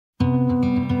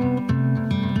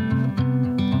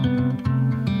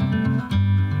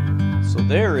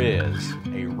There is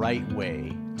a right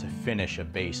way to finish a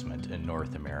basement in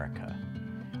North America.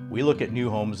 We look at new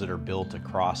homes that are built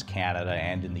across Canada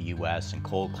and in the US in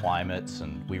cold climates,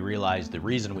 and we realize the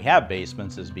reason we have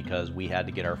basements is because we had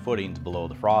to get our footings below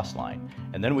the frost line.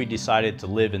 And then we decided to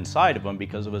live inside of them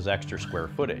because it was extra square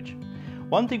footage.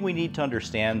 One thing we need to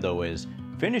understand though is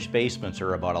finished basements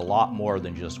are about a lot more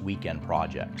than just weekend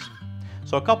projects.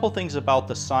 So a couple things about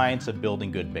the science of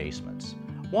building good basements.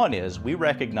 One is we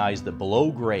recognize that below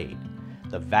grade,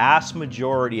 the vast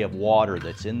majority of water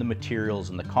that's in the materials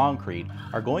and the concrete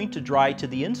are going to dry to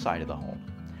the inside of the home.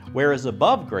 Whereas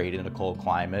above grade in a cold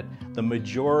climate, the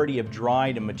majority of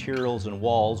dried materials and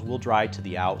walls will dry to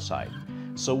the outside.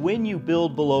 So when you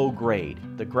build below grade,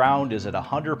 the ground is at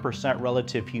 100%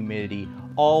 relative humidity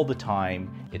all the time.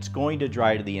 It's going to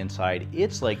dry to the inside.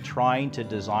 It's like trying to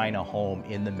design a home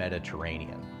in the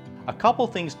Mediterranean. A couple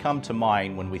things come to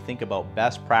mind when we think about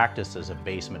best practices of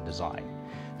basement design.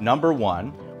 Number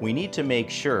one, we need to make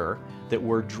sure that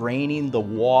we're draining the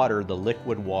water, the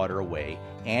liquid water away,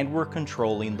 and we're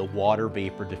controlling the water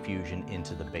vapor diffusion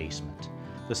into the basement.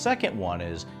 The second one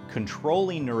is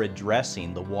controlling or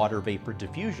addressing the water vapor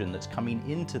diffusion that's coming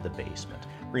into the basement.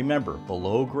 Remember,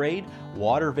 below grade,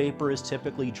 water vapor is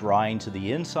typically drying to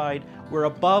the inside, where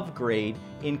above grade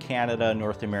in Canada,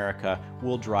 North America,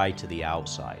 will dry to the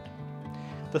outside.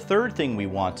 The third thing we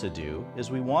want to do is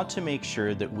we want to make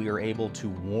sure that we are able to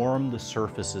warm the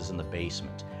surfaces in the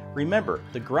basement. Remember,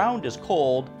 the ground is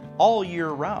cold all year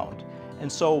round. And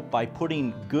so by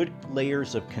putting good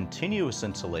layers of continuous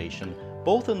insulation,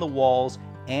 both in the walls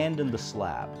and in the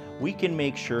slab, we can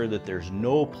make sure that there's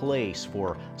no place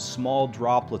for small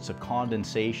droplets of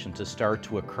condensation to start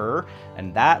to occur.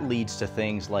 And that leads to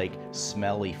things like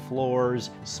smelly floors,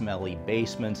 smelly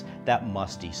basements, that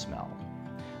musty smell.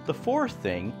 The fourth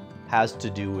thing has to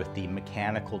do with the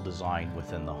mechanical design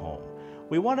within the home.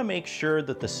 We want to make sure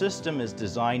that the system is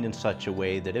designed in such a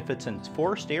way that if it's a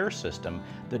forced air system,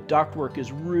 the ductwork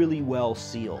is really well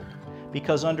sealed.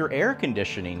 Because under air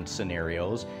conditioning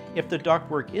scenarios, if the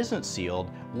ductwork isn't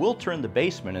sealed, we'll turn the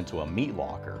basement into a meat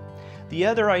locker. The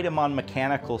other item on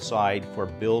mechanical side for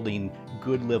building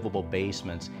good livable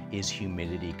basements is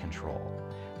humidity control.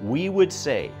 We would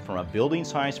say, from a building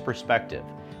science perspective,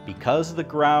 because the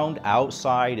ground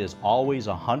outside is always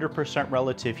 100%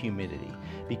 relative humidity,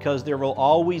 because there will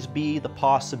always be the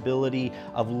possibility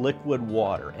of liquid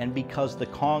water, and because the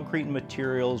concrete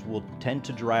materials will tend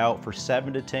to dry out for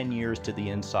 7 to 10 years to the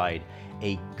inside,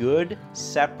 a good,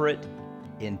 separate,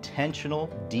 intentional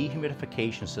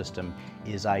dehumidification system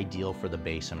is ideal for the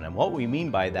basement. And what we mean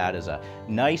by that is a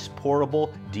nice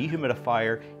portable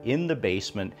dehumidifier in the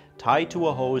basement tied to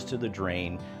a hose to the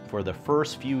drain for the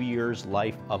first few years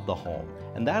life of the home.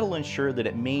 And that'll ensure that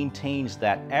it maintains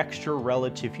that extra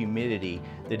relative humidity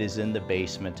that is in the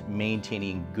basement,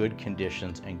 maintaining good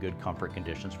conditions and good comfort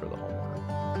conditions for the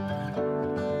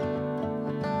homeowner.